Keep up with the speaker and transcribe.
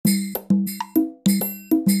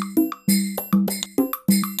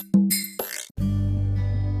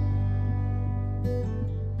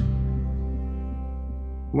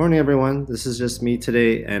Morning, everyone. This is just me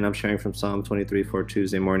today, and I'm sharing from Psalm 23 for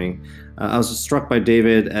Tuesday morning. I was struck by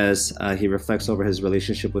David as he reflects over his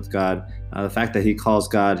relationship with God, the fact that he calls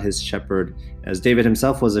God his shepherd, as David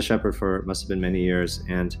himself was a shepherd for must have been many years.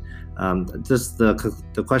 And just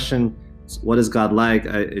the question, what is God like?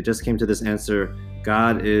 It just came to this answer: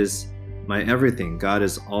 God is my everything. God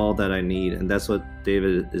is all that I need. And that's what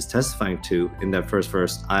David is testifying to in that first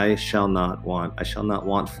verse. I shall not want. I shall not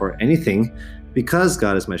want for anything, because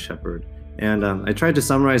God is my shepherd. And I tried to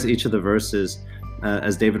summarize each of the verses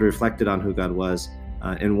as David reflected on who God was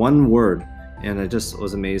in one word. And I just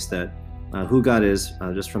was amazed at who God is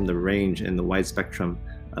just from the range and the wide spectrum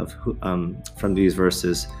of from these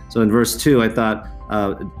verses. So in verse 2, I thought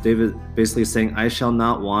David basically saying, I shall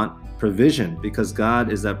not want provision, because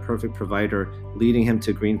God is that perfect provider, leading him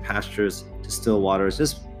to green pastures, to still waters,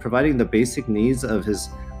 just providing the basic needs of his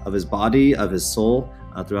body, of his soul,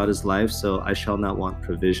 throughout his life. So I shall not want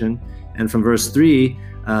provision. And from verse 3,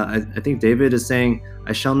 I think David is saying,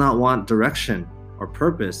 I shall not want direction or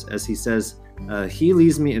purpose, as he says, he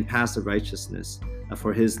leads me in paths of righteousness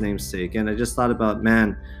for his name's sake. And I just thought about,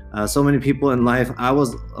 man, so many people in life, I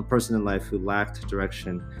was a person in life who lacked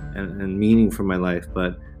direction and meaning for my life.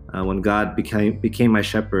 But when God became my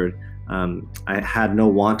shepherd, I had no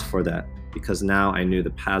want for that, because now I knew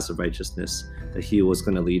the paths of righteousness that he was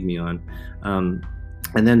going to lead me on.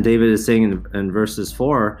 And then David is saying in verses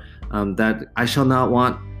 4 that I shall not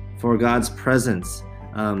want for God's presence,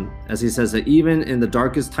 as he says that even in the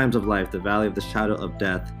darkest times of life, the valley of the shadow of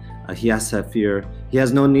death, he has to have fear. He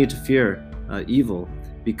has no need to fear evil,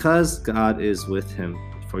 because God is with him.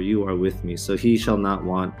 For you are with me. So he shall not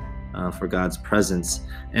want for God's presence.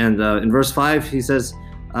 And in verse 5, he says,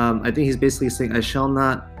 I think he's basically saying, I shall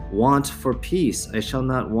not want for peace. I shall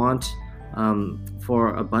not want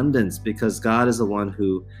for abundance, because God is the one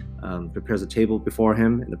who prepares a table before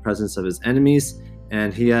him in the presence of his enemies.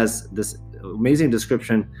 And he has this amazing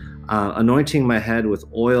description, anointing my head with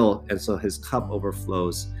oil, and so his cup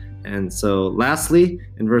overflows. And so lastly,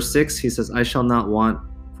 in verse 6, he says, I shall not want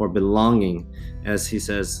for belonging, as he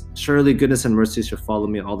says, surely goodness and mercy shall follow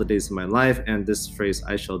me all the days of my life. And this phrase,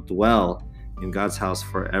 I shall dwell in God's house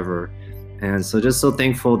forever. And so just so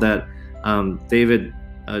thankful that David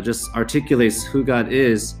just articulates who God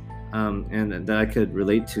is, and that I could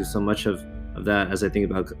relate to so much of that as I think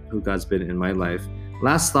about who God's been in my life.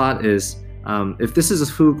 Last thought is, if this is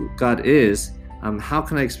who God is, how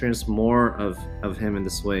can I experience more of him in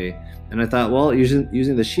this way? And I thought, well,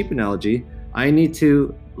 using the sheep analogy, I need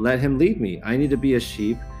to let him lead me. I need to be a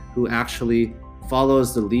sheep who actually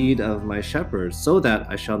follows the lead of my shepherd, so that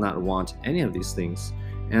I shall not want any of these things.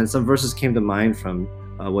 And some verses came to mind from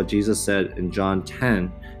what Jesus said in John 10,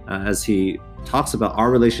 as he talks about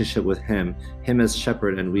our relationship with him as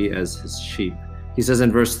shepherd and we as his sheep. He says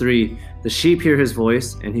in verse 3, the sheep hear his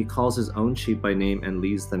voice, and he calls his own sheep by name and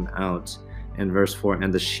leads them out. And verse 4,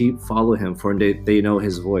 and the sheep follow him, for they know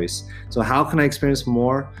his voice. So how can I experience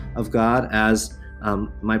more of God as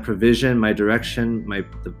my provision, my direction,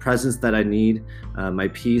 the presence that I need, my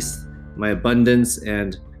peace, my abundance,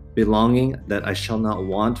 and belonging, that I shall not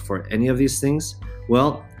want for any of these things?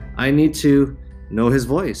 Well, I need to know his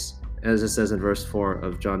voice, as it says in verse 4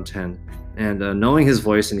 of John 10. And knowing his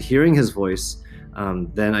voice and hearing his voice,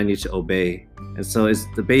 then I need to obey. And so it's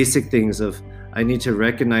the basic things of, I need to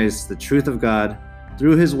recognize the truth of God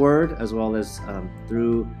through his word, as well as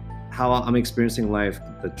through how I'm experiencing life,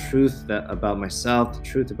 the truth about myself, the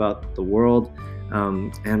truth about the world,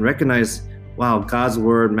 and recognize, wow, God's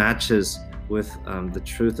word matches with the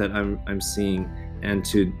truth that I'm seeing, and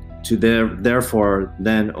to therefore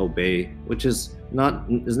then obey, which is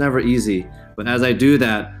never easy. But as I do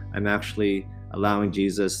that, I'm actually allowing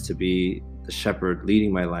Jesus to be the shepherd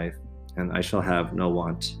leading my life, and I shall have no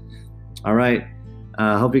want. All right.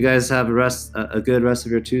 Hope you guys have a good rest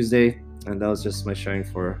of your Tuesday. And that was just my sharing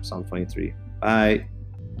for Psalm 23. Bye.